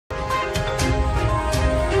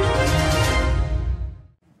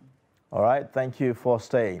All right, thank you for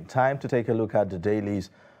staying. Time to take a look at the dailies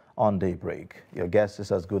on Daybreak. Your guess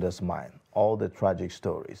is as good as mine. All the tragic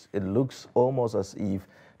stories. It looks almost as if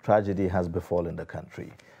tragedy has befallen the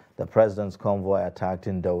country. The president's convoy attacked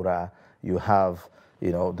in Daura. You have,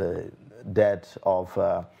 the death of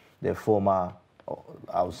the former,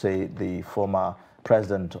 I would say, the former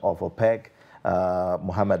president of OPEC,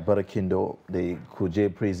 Mohamed Barakindo. The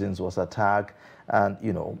Kuje prisons was attacked, and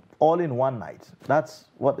all in one night. That's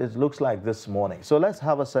what it looks like this morning. So let's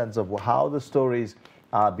have a sense of how the stories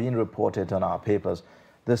are being reported on our papers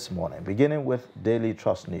this morning. Beginning with Daily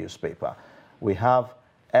Trust newspaper, we have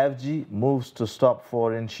FG moves to stop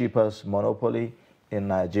foreign shippers' monopoly in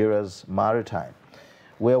Nigeria's maritime.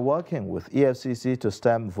 We're working with EFCC to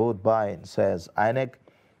stem vote buying, says INEC.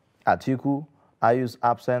 Atiku, Ayu's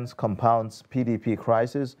absence compounds PDP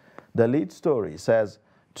crisis. The lead story says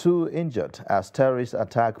 2 injured as terrorists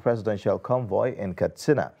attack presidential convoy in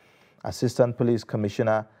Katsina. Assistant Police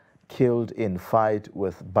Commissioner killed in fight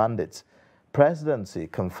with bandits. Presidency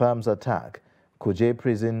confirms attack. Kuje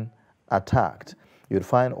prison attacked. You'd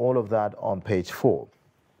find all of that on page 4.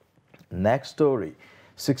 Next story.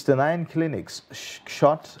 69 clinics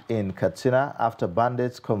shot in Katsina after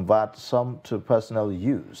bandits convert some to personal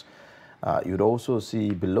use. You'd also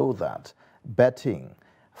see below that, betting.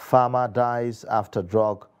 Farmer dies after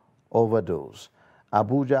drug overdose.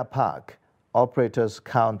 Abuja Park. Operators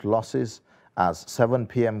count losses as 7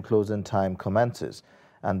 p.m. closing time commences.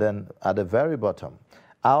 And then at the very bottom,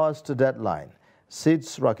 hours to deadline.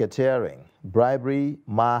 Seeds racketeering. Bribery,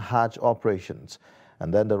 Hajj operations.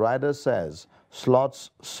 And then the writer says, slots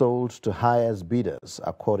sold to highest bidders,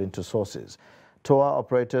 according to sources. Tour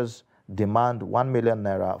operators demand 1 million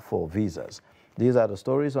naira for visas. These are the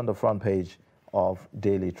stories on the front page of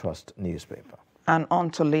Daily Trust newspaper. And on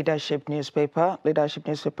to Leadership newspaper. Leadership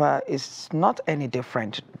newspaper is not any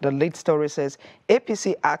different. The lead story says,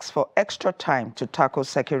 APC asks for extra time to tackle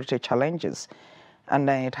security challenges. And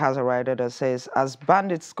then it has a writer that says, as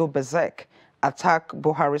bandits go berserk, attack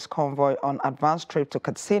Buhari's convoy on advanced trip to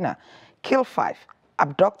Katsina, kill 5,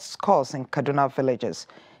 abduct scores in Kaduna villages.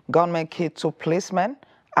 Gunmen kill 2 policemen,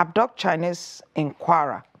 abduct Chinese in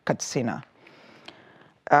Kwara, Katsina.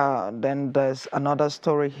 Then there's another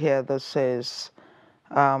story here that says,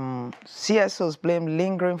 CSOs blame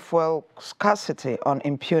lingering fuel scarcity on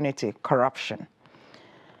impunity, corruption.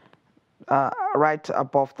 Right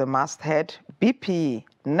above the masthead, BPE,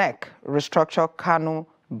 NEC, restructure Kanu,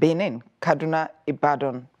 Benin, Kaduna,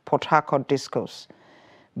 Ibadan, Port Harcourt discos.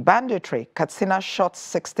 Banditry, Katsina shot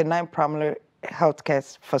 69 primary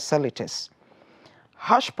healthcare facilities.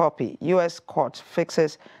 Hush puppy, U.S. court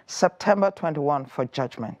fixes September 21 for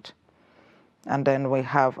judgment. And then we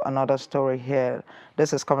have another story here.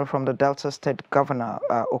 This is coming from the Delta State Governor,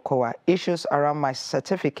 Okowa. Issues around my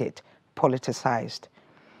certificate politicized.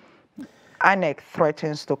 INEC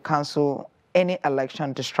threatens to cancel any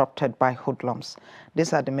election disrupted by hoodlums.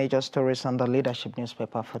 These are the major stories on the Leadership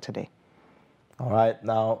newspaper for today. All right,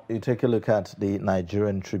 now you take a look at the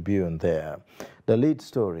Nigerian Tribune there. The lead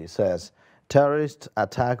story says, terrorists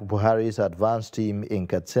attack Buhari's advance team in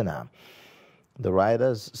Katsina. The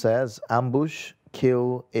writer says, ambush,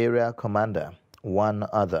 kill area commander, 1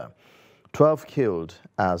 other. 12 killed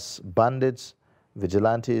as bandits,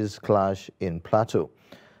 vigilantes clash in Plateau.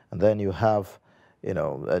 And then you have,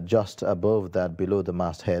 just above that, below the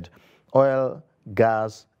masthead, oil,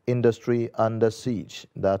 gas, industry under siege.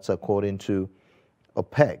 That's according to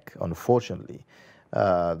OPEC, unfortunately.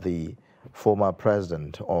 The former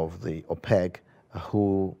president of the OPEC,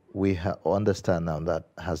 who we understand now that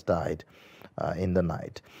has died in the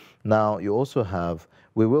night. Now, you also have,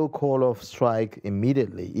 we will call off strike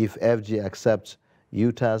immediately if FG accepts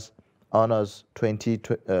Utah's honors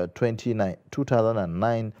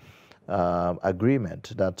 2009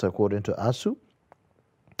 agreement. That's according to ASU.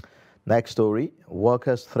 Next story,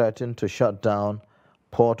 workers threaten to shut down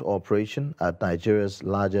port operation at Nigeria's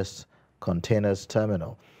largest containers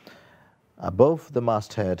terminal. Above the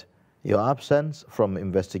masthead, your absence from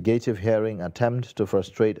investigative hearing attempt to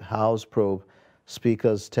frustrate House probe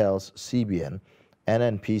speakers tells CBN,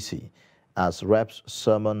 NNPC, as reps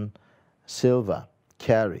summon Silva,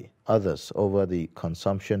 Carey, others over the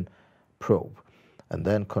consumption probe. And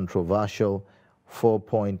then controversial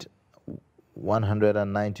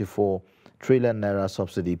 4.194 trillion naira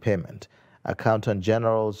subsidy payment. Accountant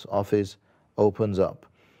General's office opens up.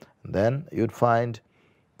 And then you'd find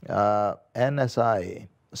NSI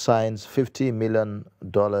signs $50 million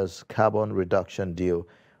carbon reduction deal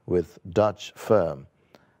with Dutch firm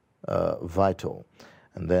Vital.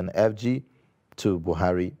 And then FG to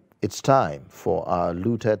Buhari, it's time for our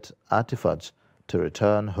looted artifacts to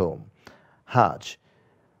return home. Hajj.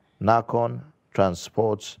 Nakon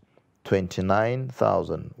transports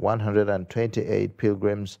 29,128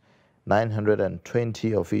 pilgrims,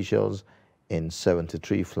 920 officials in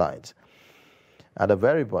 73 flights. At the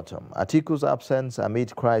very bottom, Atiku's absence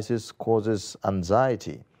amid crisis causes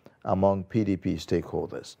anxiety among PDP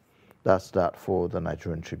stakeholders. That's that for the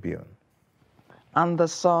Nigerian Tribune. And the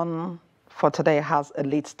Sun for today has a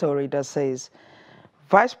lead story that says,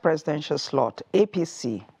 Vice Presidential slot,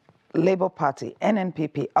 APC, Labour Party,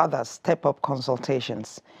 NNPP, others step up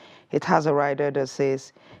consultations. It has a rider that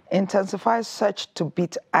says, intensify search to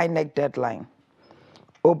beat INEC deadline.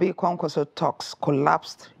 Obi Kwankwaso talks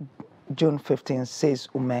collapsed June 15, says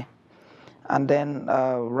Ume. And then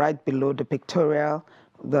right below the pictorial,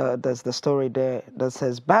 there's the story there that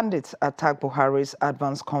says, bandits attack Buhari's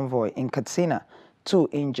advance convoy in Katsina, 2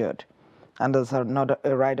 injured. And there's another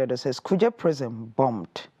rider that says, Kuje prison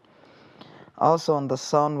bombed. Also on the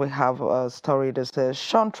Sun, we have a story that says,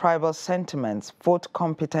 shun tribal sentiments, vote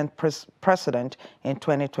competent president in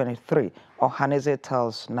 2023, Ohaneze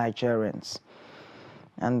tells Nigerians.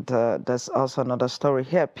 And there's also another story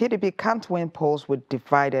here. PDP can't win polls with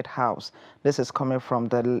divided house. This is coming from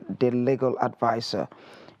the legal advisor.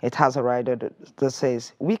 It has a rider that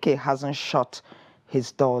says, Wike hasn't shut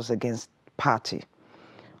his doors against party.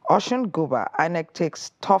 Oshun Guba, INEC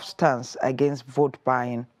takes tough stance against vote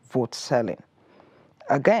buying, vote selling.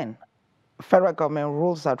 Again, federal government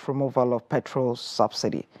rules out removal of petrol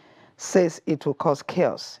subsidy, says it will cause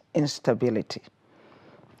chaos, instability.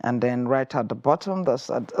 And then right at the bottom, there's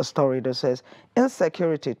a story that says,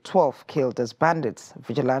 insecurity, 12 killed as bandits,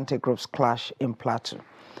 vigilante groups clash in Plateau.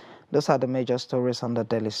 Those are the major stories on the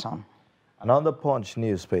Daily Sun. And on the Punch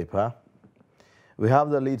newspaper, we have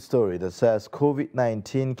the lead story that says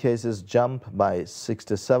COVID-19 cases jump by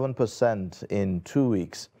 67% in 2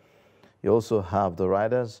 weeks. You also have the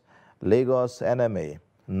riders, Lagos NMA,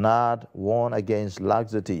 NAD warn against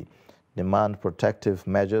laxity, demand protective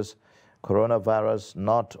measures, coronavirus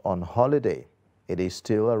not on holiday, it is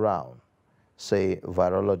still around, say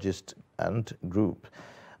virologist and group.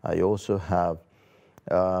 You also have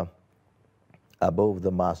above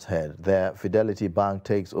the masthead there, Fidelity Bank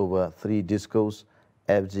takes over 3 discos,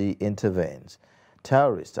 FG intervenes.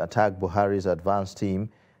 Terrorists attack Buhari's advance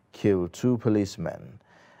team, kill 2 policemen.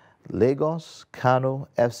 Lagos, Kano,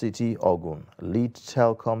 FCT, Ogun lead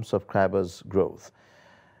telecom subscribers growth.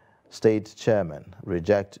 State chairman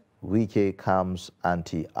reject Wike Cam's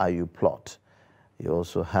anti-IU plot. You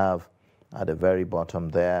also have at the very bottom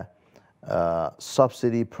there,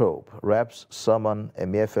 subsidy probe. Reps summon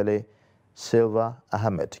Emefiele, Silva,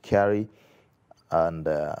 Ahmed Kyari, and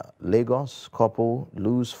Lagos couple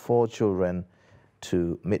lose 4 children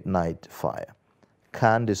to midnight fire.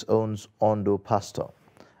 Khan disowns Ondo pastor,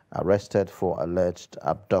 arrested for alleged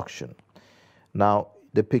abduction. Now,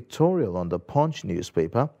 the pictorial on the Punch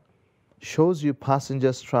newspaper shows you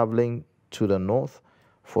passengers traveling to the north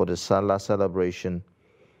for the Salah celebration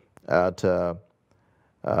at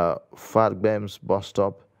Fatgbem's bus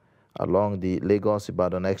stop along the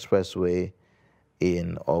Lagos-Ibadan Expressway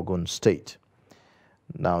in Ogun State.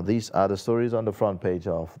 Now, these are the stories on the front page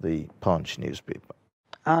of the Punch newspaper.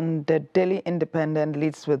 And the Daily Independent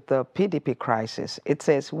leads with the PDP crisis. It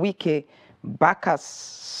says, Wike backers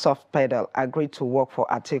soft pedal agreed to work for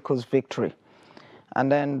Atiku's victory.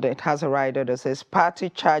 And then it has a rider that says, party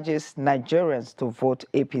charges Nigerians to vote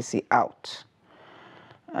APC out.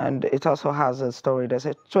 And it also has a story that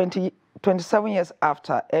says, 27 years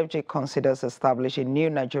after, FJ considers establishing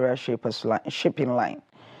new Nigeria shipping line.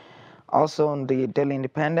 Also on the Daily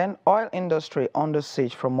Independent, oil industry under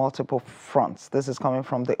siege from multiple fronts. This is coming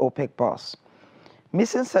from the OPEC boss.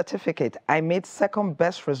 Missing certificate, I made second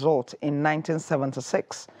best result in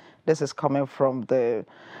 1976. This is coming from the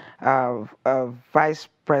vice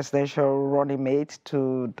presidential running mate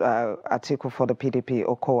to Atiku for the PDP,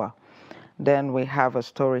 Okowa. Then we have a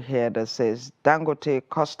story here that says, Dangote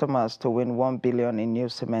customers to win 1 billion in new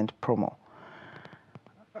cement promo.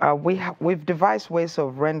 We've devised ways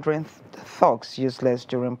of rendering thugs useless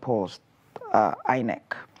during polls, INEC.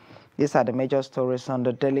 These are the major stories on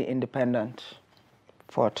the Daily Independent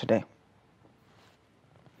for today.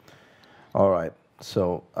 All right,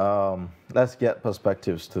 so let's get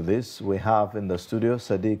perspectives to this. We have in the studio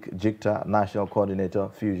Sadiq Jikta, National Coordinator,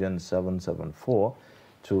 Fusion 774,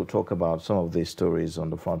 to talk about some of these stories on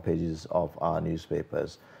the front pages of our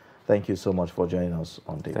newspapers. Thank you so much for joining us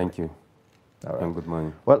on Daybreak. Thank you. All right. And good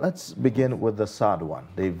morning. Well, let's begin with the sad one,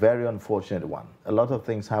 the very unfortunate one. A lot of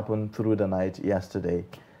things happened through the night yesterday,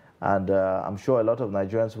 and I'm sure a lot of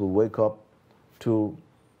Nigerians will wake up to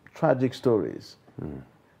tragic stories.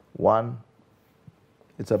 One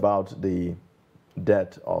It's about the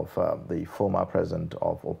death of the former president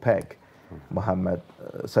of OPEC, Mohammed,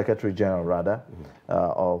 Secretary General rather,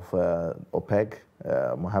 of OPEC,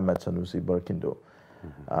 Mohammed Sanusi Burkindo.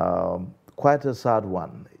 Quite a sad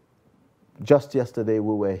one. Just yesterday,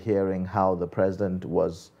 we were hearing how the president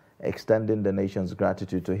was extending the nation's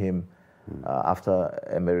gratitude to him after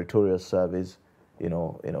a meritorious service, in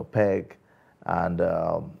OPEC, and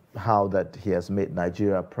how that he has made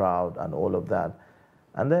Nigeria proud and all of that.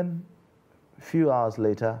 And then a few hours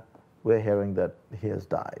later, we're hearing that he has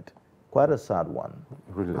died. Quite a sad one.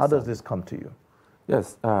 Really how sad. does this come to you?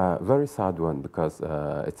 Yes, very sad one, because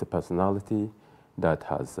it's a personality that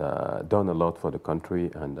has done a lot for the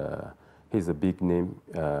country, and he's a big name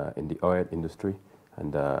in the oil industry,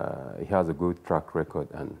 and he has a good track record,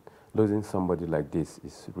 and losing somebody like this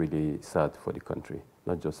is really sad for the country,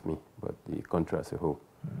 not just me, but the country as a whole,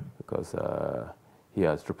 because he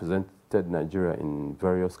has represented Nigeria in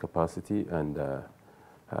various capacity, and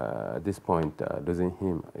at this point, losing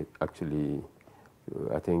him, it actually,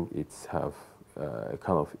 I think it's have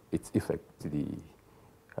kind of its effect to the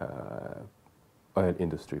oil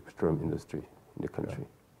industry, petroleum industry in the country.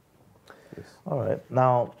 Yes. All right.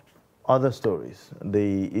 Now, other stories.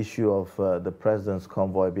 The issue of the president's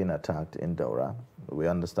convoy being attacked in Daura. We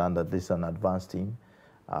understand that this is an advance team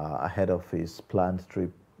ahead of his planned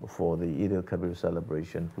trip for the Eid al-Kabir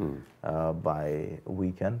celebration by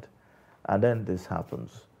weekend. And then this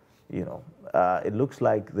happens. It looks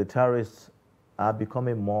like the terrorists are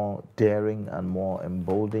becoming more daring and more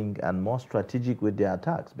emboldening and more strategic with their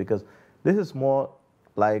attacks, because this is more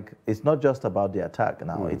like, it's not just about the attack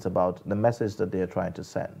now, it's about the message that they're trying to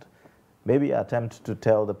send. Maybe attempt to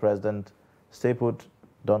tell the president, stay put,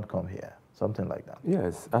 don't come here, something like that.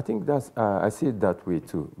 Yes, I think that's, I see it that way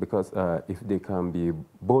too, because if they can be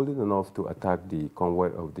bold enough to attack the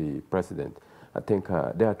convoy of the president, I think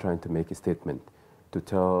they are trying to make a statement to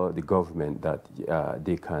tell the government that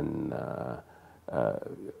they can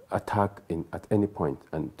attack at any point,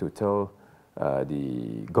 and to tell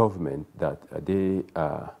the government that they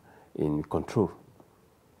are in control,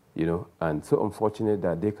 and so unfortunate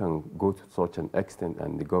that they can go to such an extent,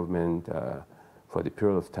 and the government for the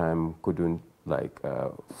period of time couldn't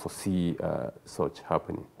foresee such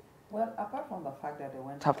happening. Well, apart from the fact that they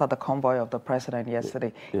went after the convoy of the president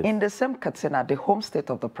yesterday, yes. in the same Katsina, the home state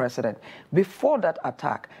of the president, before that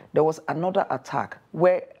attack, there was another attack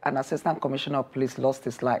where an assistant commissioner of police lost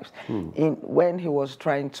his life when he was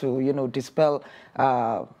trying to, dispel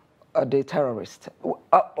the terrorists.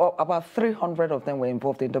 About 300 of them were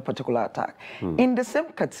involved in the particular attack. In the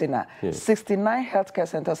same Katsina, 69 healthcare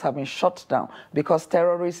centers have been shut down because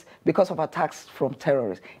of attacks from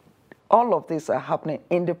terrorists. All of these are happening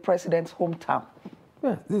in the president's hometown.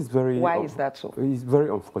 Yeah, this is very. Why is that so? It's very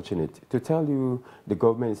unfortunate. To tell you, the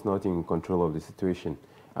government is not in control of the situation.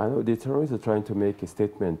 I know the terrorists are trying to make a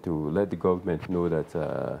statement to let the government know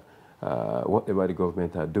that whatever the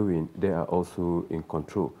government are doing, they are also in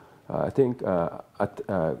control. I think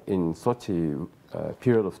in such a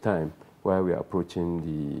period of time where we are approaching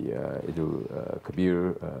the Eid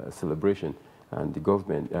al-Kabir celebration, and the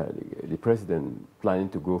government, the president planning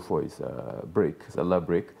to go for his Salah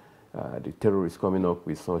break, the terrorists coming up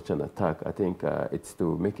with such an attack, I think it's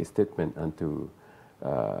to make a statement and to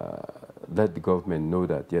let the government know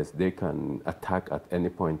that, yes, they can attack at any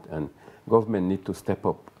point, and government need to step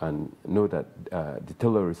up and know that the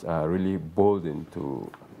terrorists are really bold to,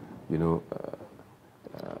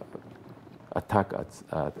 attack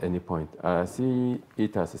at any point. I see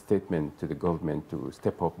it as a statement to the government to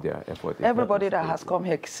step up their effort. Everybody that has come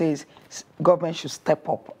here says government should step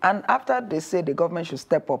up. And after they say the government should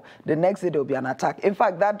step up, the next day there will be an attack. In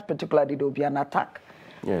fact, that particular day there will be an attack.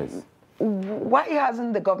 Yes. Why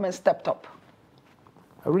hasn't the government stepped up?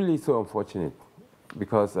 Really so unfortunate,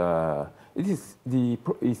 because it's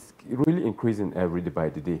really increasing every day by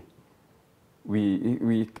the day.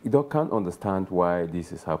 We can't understand why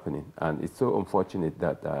this is happening, and it's so unfortunate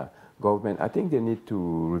that government, I think they need to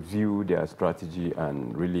review their strategy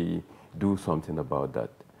and really do something about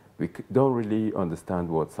that. We don't really understand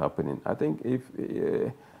what's happening. I think if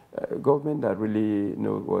government that really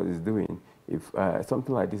knows what it's doing, if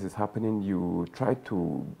something like this is happening, you try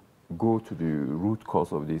to go to the root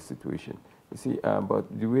cause of this situation. You see, but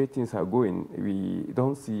the way things are going, we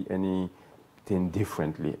don't see anything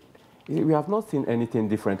differently. We have not seen anything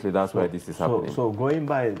differently. That's why this is happening. So going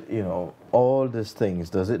by, all these things,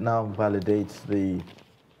 does it now validate the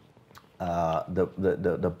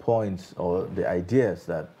points or the ideas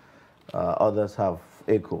that others have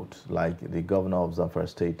echoed, like the governor of Zamfara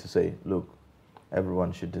State, to say, look,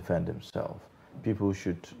 everyone should defend himself? people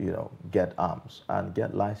should, get arms and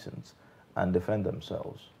get license and defend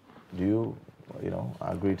themselves. Do you,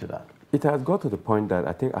 agree to that? It has got to the point that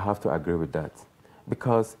I think I have to agree with that.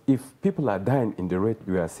 Because if people are dying in the rate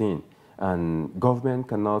we are seeing, and government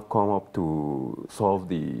cannot come up to solve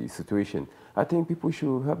the situation, I think people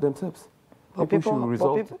should help themselves. But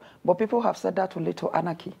people have said that will lead to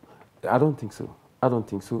anarchy. I don't think so. I don't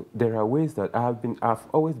think so. There are ways that I've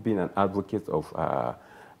always been an advocate of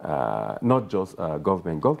not just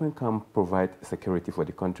government. Government can provide security for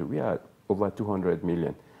the country. We are over 200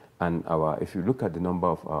 million. And if you look at the number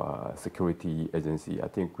of security agency, I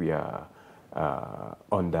think we are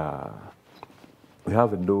we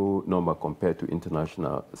have a low number compared to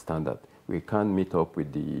international standard. We can't meet up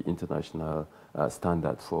with the international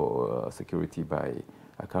standard for security by,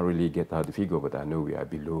 I can't really get out the figure, but I know we are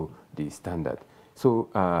below the standard. So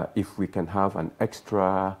if we can have an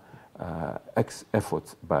extra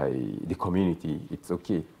effort by the community, it's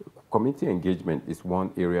okay. Community engagement is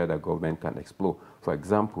one area that government can explore. For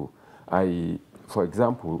example,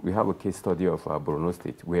 we have a case study of Borno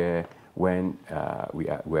State where when we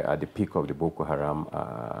were at the peak of the Boko Haram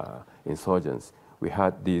insurgents, we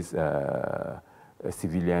had these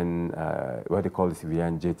civilian, what they call the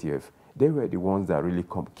civilian JTF. They were the ones that really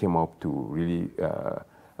came up to really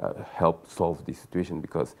help solve the situation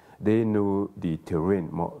because they know the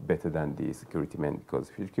terrain better than the security men, because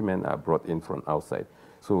security men are brought in from outside.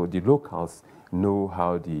 So the locals know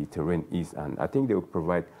how the terrain is, and I think they will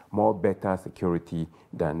provide more better security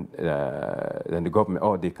than the government,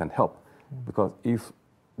 or they can help. Because if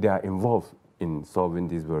they are involved in solving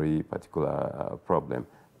this very particular problem,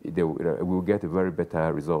 they will get a very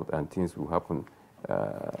better result, and things will happen.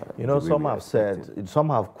 Some have said, some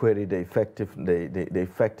have queried the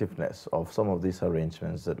effectiveness of some of these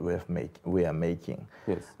arrangements that we are making.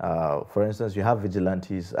 Yes. For instance, you have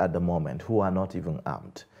vigilantes at the moment who are not even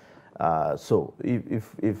armed. So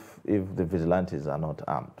if the vigilantes are not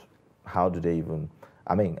armed, how do they even?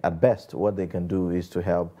 I mean, at best, what they can do is to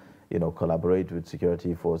help, collaborate with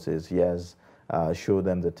security forces. Yes, show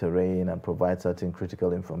them the terrain and provide certain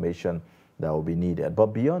critical information that will be needed. But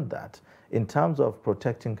beyond that, in terms of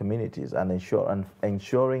protecting communities and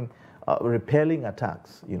ensuring, repelling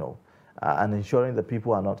attacks, and ensuring that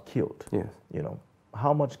people are not killed, yes.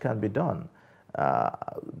 How much can be done?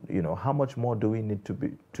 How much more do we need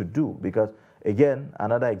to do? Because again,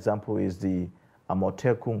 another example is the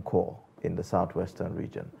Amotekun Corps in the southwestern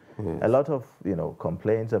region. Yes. A lot of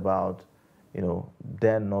complaints about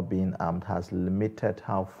them not being armed has limited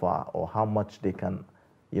how far or how much they can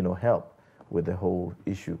help with the whole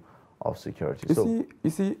issue of security. You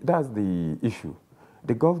see, that's the issue.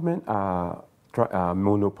 The government are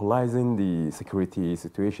monopolizing the security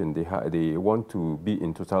situation. They want to be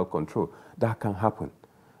in total control. That can happen.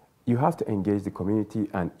 You have to engage the community,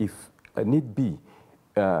 and if need be,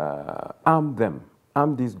 arm them,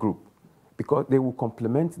 arm this group, because they will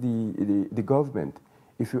complement the government.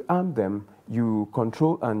 If you arm them, you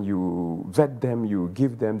control and you vet them, you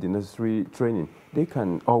give them the necessary training, they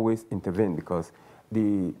can always intervene, because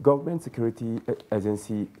the government security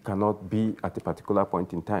agency cannot be at a particular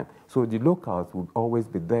point in time. So the locals would always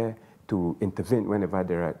be there to intervene whenever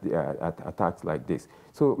there are attacks like this.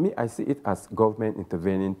 So I see it as government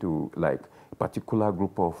intervening to like a particular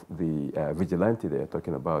group of the vigilante they're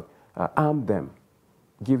talking about, arm them,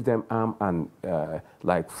 give them arm and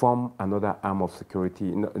like form another arm of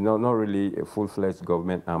security, not really a full-fledged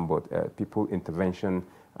government arm, but people intervention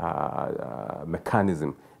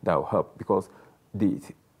mechanism that will help, because the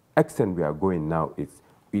extent we are going now,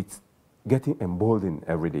 it's getting emboldened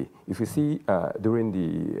every day. If you see during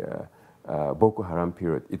the Boko Haram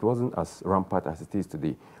period, it wasn't as rampant as it is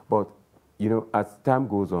today. But as time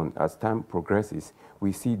goes on, as time progresses,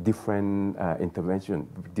 we see different intervention,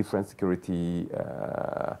 different security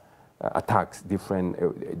attacks, different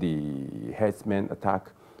the herdsmen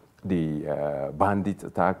attack, the bandits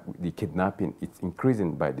attack, the kidnapping. It's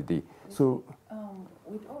increasing by the day. So.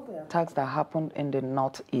 With all the attacks that happened in the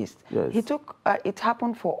Northeast, yes. It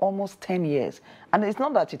happened for almost 10 years. And it's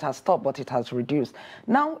not that it has stopped, but it has reduced.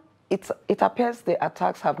 Now, it appears the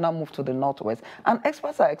attacks have now moved to the Northwest. And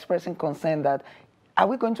experts are expressing concern that, are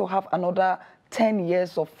we going to have another 10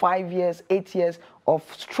 years or 5 years, 8 years of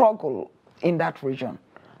struggle in that region?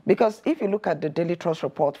 Because if you look at the Daily Trust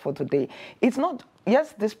report for today, it's not,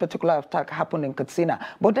 yes, this particular attack happened in Katsina,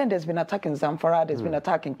 but then there's been attack in Zamfara, there's been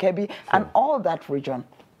attack in Kebbi, sure. And all that region,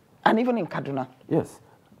 and even in Kaduna. Yes.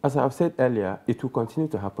 As I've said earlier, it will continue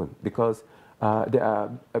to happen, because they are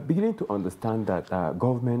beginning to understand that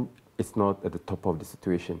government is not at the top of the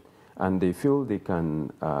situation, and they feel they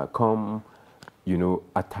can come you know,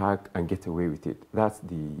 attack and get away with it. That's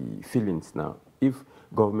the feelings now. If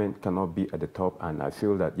government cannot be at the top and I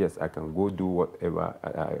feel that, yes, I can go do whatever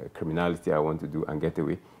criminality I want to do and get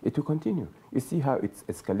away, it will continue. You see how it's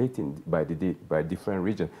escalating by the day, by different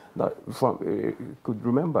regions. Now, could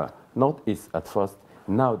remember, Northeast at first,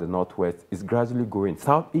 now the Northwest is gradually going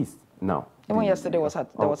Southeast now. Even yesterday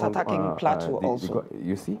there was attacking Plateau also.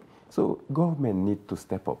 You see? So government need to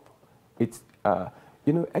step up. It's,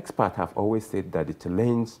 you know, experts have always said that the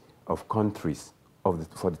challenge of countries for the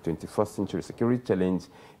 21st century security challenge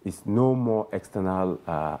is no more external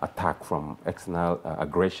attack from external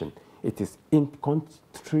aggression. It is in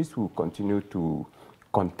countries who continue to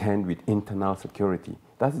contend with internal security.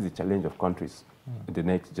 That is the challenge of countries in the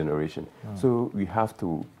next generation. So we have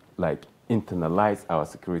to like internalize our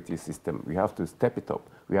security system. We have to step it up.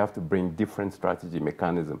 We have to bring different strategy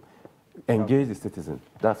mechanism. Engage the citizen.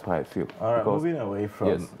 That's how I feel. All right,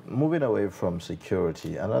 moving away from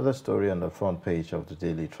security, another story on the front page of the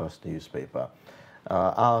Daily Trust newspaper.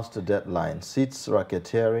 Hours to deadline, seats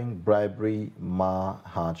racketeering, bribery,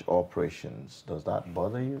 Hajj operations. Does that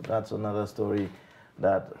bother you? That's another story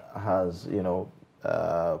that has, you know,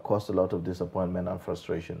 caused a lot of disappointment and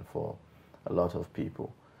frustration for a lot of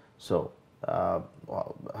people. So,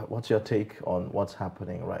 what's your take on what's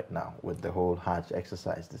happening right now with the whole Hajj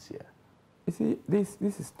exercise this year? You see, this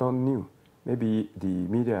is not new. Maybe the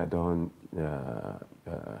media don't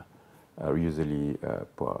usually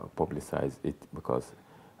publicize it because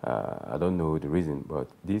I don't know the reason, but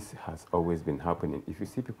this has always been happening. If you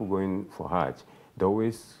see people going for Hajj, they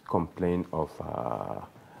always complain of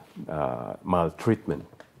maltreatment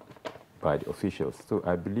by the officials. So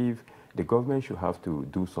I believe the government should have to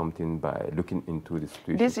do something by looking into the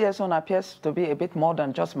situation. This year's one appears to be a bit more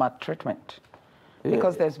than just maltreatment. Yeah.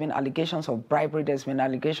 Because there's been allegations of bribery, there's been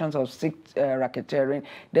allegations of racketeering,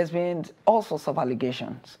 there's been all sorts of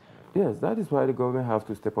allegations. Yes, that is why the government have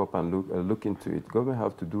to step up and look into it. Government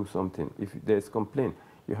have to do something. If there's complaint,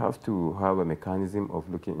 you have to have a mechanism of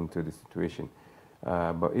looking into the situation.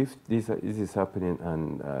 But if this is happening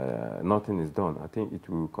and nothing is done, I think it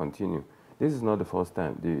will continue. This is not the first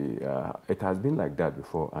time. It has been like that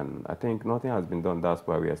before, and I think nothing has been done. That's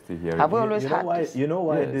why we are still here. Have we always had this? You know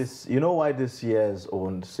why this year's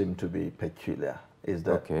own seem to be peculiar is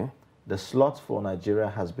that the slots for Nigeria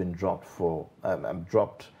has been dropped for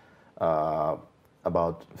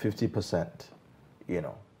about 50%. You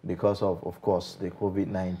know, because of course the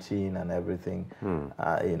COVID-19 and everything.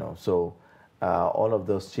 You know, so all of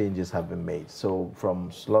those changes have been made. So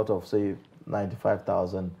from slot of say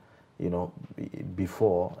 95,000. You know,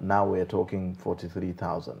 before, now we're talking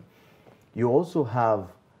 43,000. You also have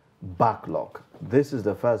backlog. This is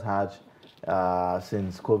the first Hajj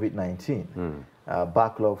since COVID-19.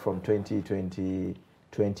 Backlog from 2020,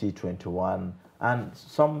 2021, and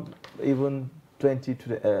some even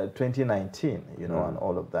 2019, you know, and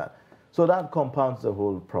all of that. So that compounds the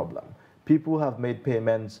whole problem. People have made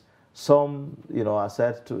payments. Some, you know, are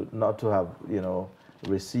said to not to have, you know,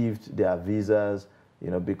 received their visas, you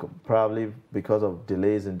know, probably because of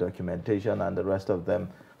delays in documentation and the rest of them.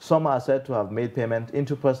 Some are said to have made payment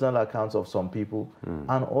into personal accounts of some people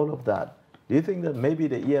and all of that. Do you think that maybe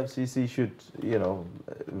the EFCC should, you know,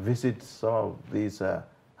 visit some of these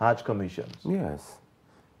Hajj commissions? Yes.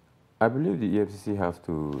 I believe the EFCC have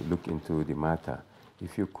to look into the matter.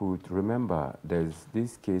 If you could remember, there's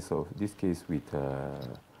this case with,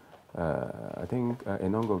 I think,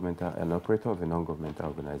 an operator of a non-governmental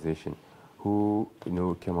organization who, you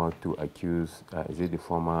know, came out to accuse, is it the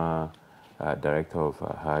former director of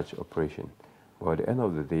Hajj operation? But at the end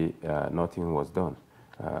of the day, nothing was done.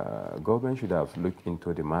 Government should have looked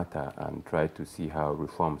into the matter and tried to see how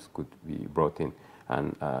reforms could be brought in.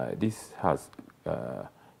 And this has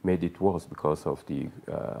made it worse because of the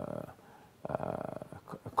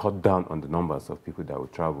cut down on the numbers of people that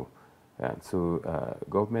would travel. And so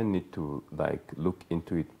government need to like look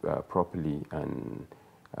into it properly, and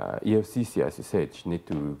EFCC, as you said, need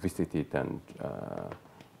to visit it and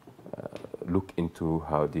look into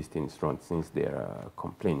how these things run. Since there are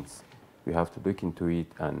complaints, we have to look into it,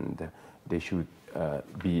 and there should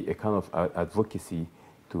be a kind of advocacy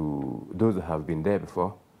to those that have been there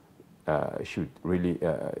before. Should really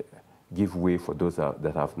give way for those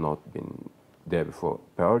that have not been there before.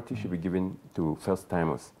 Priority should be given to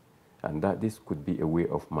first-timers, and that this could be a way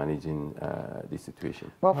of managing the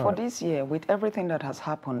situation. Well, for this year, with everything that has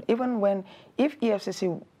happened, even if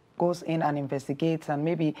EFCC goes in and investigates and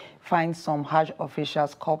maybe finds some Hajj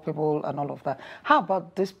officials culpable and all of that, how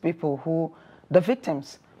about these people the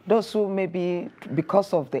victims those who maybe,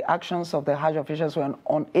 because of the actions of the Hajj officials, were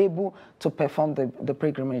unable to perform the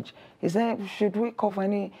pilgrimage. Should we cover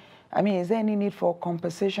any, I mean, is there any need for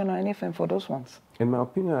compensation or anything for those ones? In my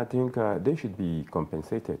opinion, I think they should be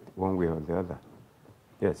compensated one way or the other.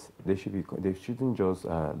 Yes, they shouldn't just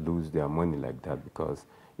lose their money like that, because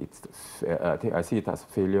I see it as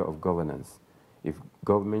failure of governance. If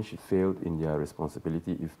government should fail in their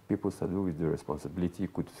responsibility, if people salude with the responsibility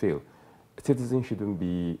could fail, citizens shouldn't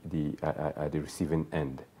be at the receiving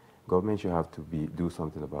end. Government should have to do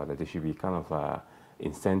something about it. There should be kind of a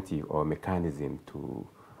incentive or mechanism to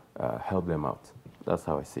help them out. That's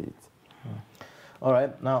how I see it. All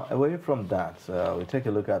right, now away from that, we take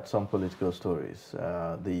a look at some political stories.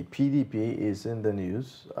 The PDP is in the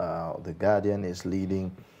news. The Guardian is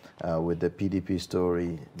leading with the PDP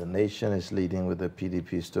story. The Nation is leading with the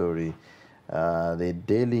PDP story. The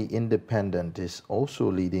Daily Independent is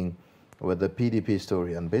also leading with the PDP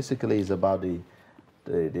story, and basically it's about the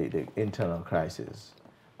internal crisis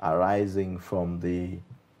arising from the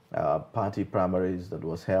party primaries that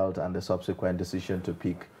was held and the subsequent decision to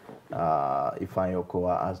pick Ifeanyi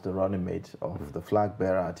Okowa as the running mate of the flag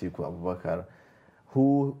bearer Atiku Abubakar,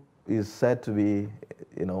 who is said to be,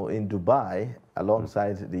 in Dubai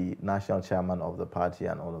alongside the national chairman of the party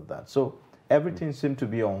and all of that. So everything seemed to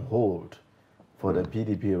be on hold for the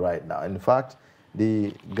PDP right now. In fact,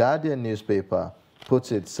 the Guardian newspaper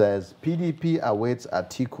says, PDP awaits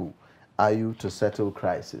Atiku Ayu to settle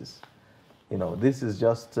crisis. This is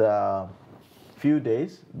just a few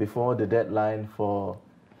days before the deadline for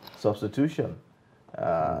substitution,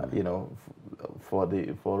 for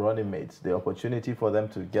running mates, the opportunity for them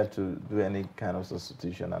to get to do any kind of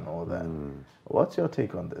substitution and all that. What's your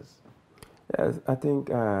take on this? Yes, I think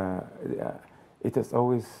it has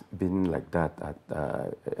always been like that at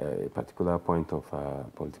a particular point of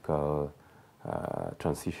political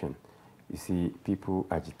transition. You see, people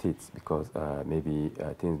agitate because maybe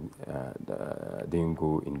things didn't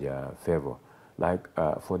go in their favor. Like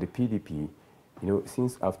for the PDP,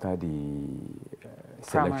 since after the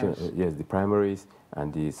selection, the primaries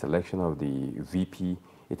and the selection of the VP,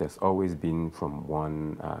 it has always been from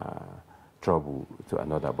one trouble to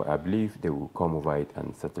another. But I believe they will come over it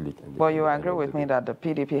and settle it. But you agree with me that the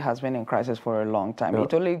PDP has been in crisis for a long time. No.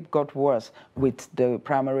 It only got worse with the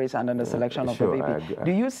primaries and then the selection of the VP.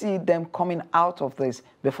 Do you see them coming out of this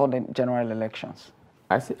before the general elections?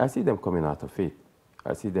 I see them coming out of it.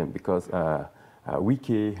 I see them because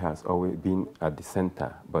Wike has always been at the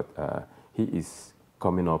center, but he is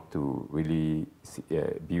coming up to really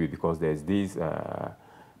be with, because there's this,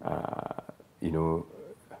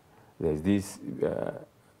 there's this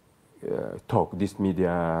talk, this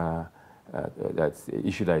media, that's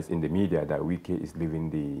issue that is in the media that Wike is leaving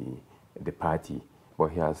the party, but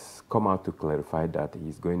he has come out to clarify that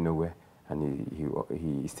he's going nowhere and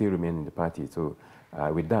he still remains in the party. So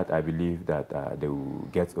with that, I believe that they will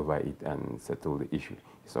get over it and settle the issue.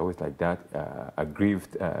 It's always like that.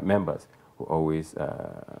 Aggrieved members who always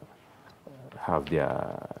have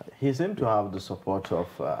their... He seemed to have the support of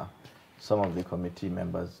some of the committee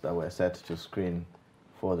members that were set to screen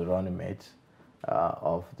for the running mate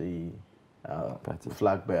of the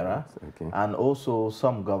flag bearer, and also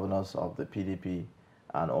some governors of the PDP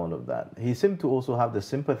and all of that. He seemed to also have the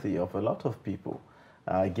sympathy of a lot of people,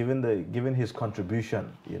 given his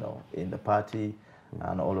contribution, in the party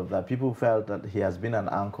and all of that. People felt that he has been an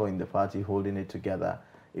anchor in the party, holding it together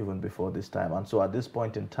even before this time. And so at this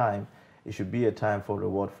point in time, it should be a time for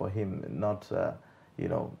reward for him, not,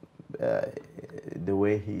 the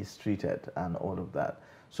way he is treated and all of that.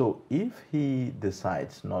 So if he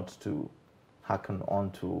decides not to hearken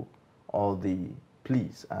on to all the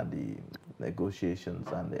pleas and the negotiations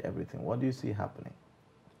and everything, what do you see happening?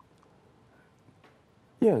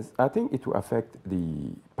 Yes, I think it will affect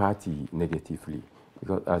the party negatively,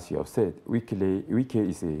 because as you have said, Wike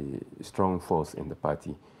is a strong force in the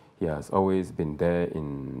party. He has always been there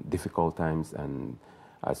in difficult times, and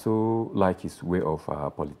I so like his way of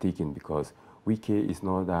politicking, because Wike is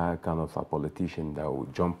not that kind of a politician that will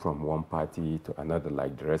jump from one party to another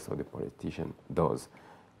like the rest of the politician does.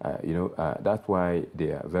 That's why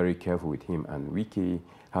they are very careful with him, and Wike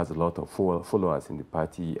has a lot of followers in the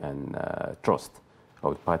party and trust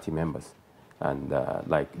of party members. And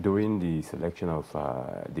like during the selection of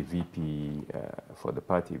the VP for the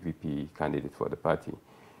party, VP candidate for the party,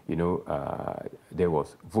 there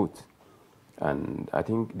was vote. And I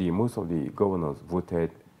think most of the governors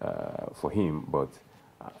voted for him, but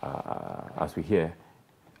as we hear,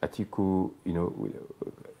 Atiku,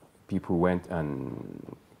 people went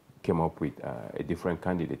and came up with a different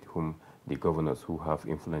candidate whom the governors who have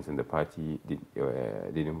influence in the party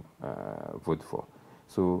didn't vote for.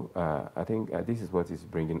 So I think this is what is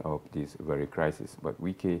bringing up this very crisis. But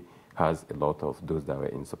Wike has a lot of those that were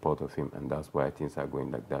in support of him, and that's why things are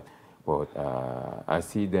going like that. But I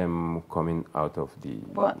see them coming out of the...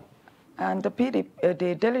 And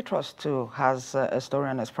the Daily Trust, too, has a story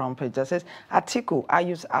on its front page that says, Atiku,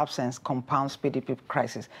 Ayu's absence compounds PDP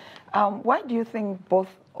crisis. Why do you think both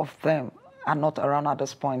of them are not around at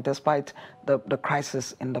this point, despite the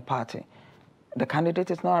crisis in the party? The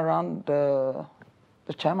candidate is not around, the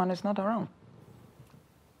chairman is not around.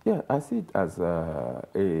 Yeah, I see it as a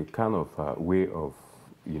kind of way of,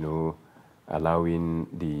 allowing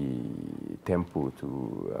the tempo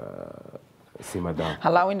to simmer down.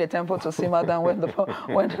 Allowing the tempo to simmer down when the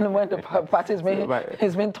party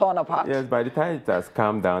has been torn apart. Yes, by the time it has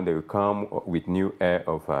calmed down, they will come with new air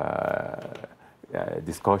of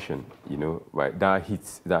discussion. Right? That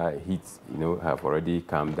heats, have already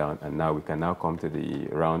calmed down, and now we can now come to the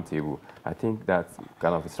round table. I think that's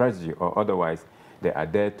kind of a strategy, or otherwise they are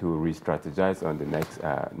there to re-strategize on the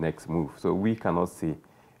next move. So we cannot see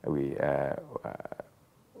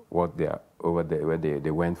what they are over there, where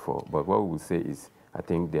they went for. But what we will say is, I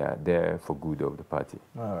think they are there for good of the party.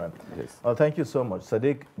 All right. Yes. Well, thank you so much.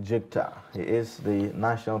 Sadiq Jikta, he is the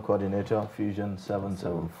National Coordinator of Fusion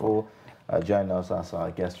 774. Joined us as our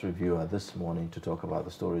guest reviewer this morning to talk about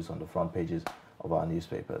the stories on the front pages of our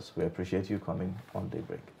newspapers. We appreciate you coming on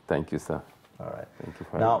Daybreak. Thank you, sir. All right. Thank you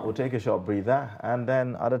for now, we'll take a short breather, and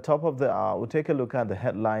then at the top of the hour, we'll take a look at the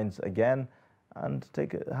headlines again and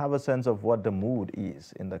have a sense of what the mood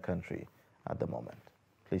is in the country at the moment.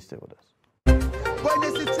 Please stay with us. When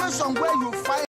the situation where you find